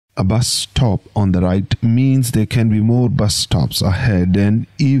A bus stop on the right means there can be more bus stops ahead and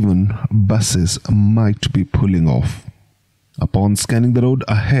even buses might be pulling off. Upon scanning the road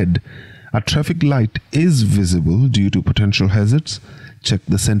ahead, a traffic light is visible due to potential hazards. Check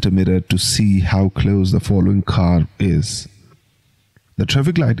the center mirror to see how close the following car is. The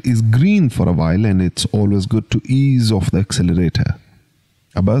traffic light is green for a while and it's always good to ease off the accelerator.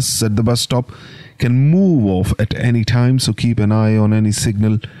 A bus at the bus stop can move off at any time, so keep an eye on any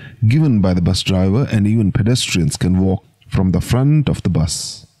signal given by the bus driver, and even pedestrians can walk from the front of the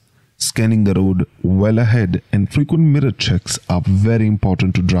bus. Scanning the road well ahead and frequent mirror checks are very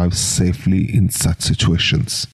important to drive safely in such situations.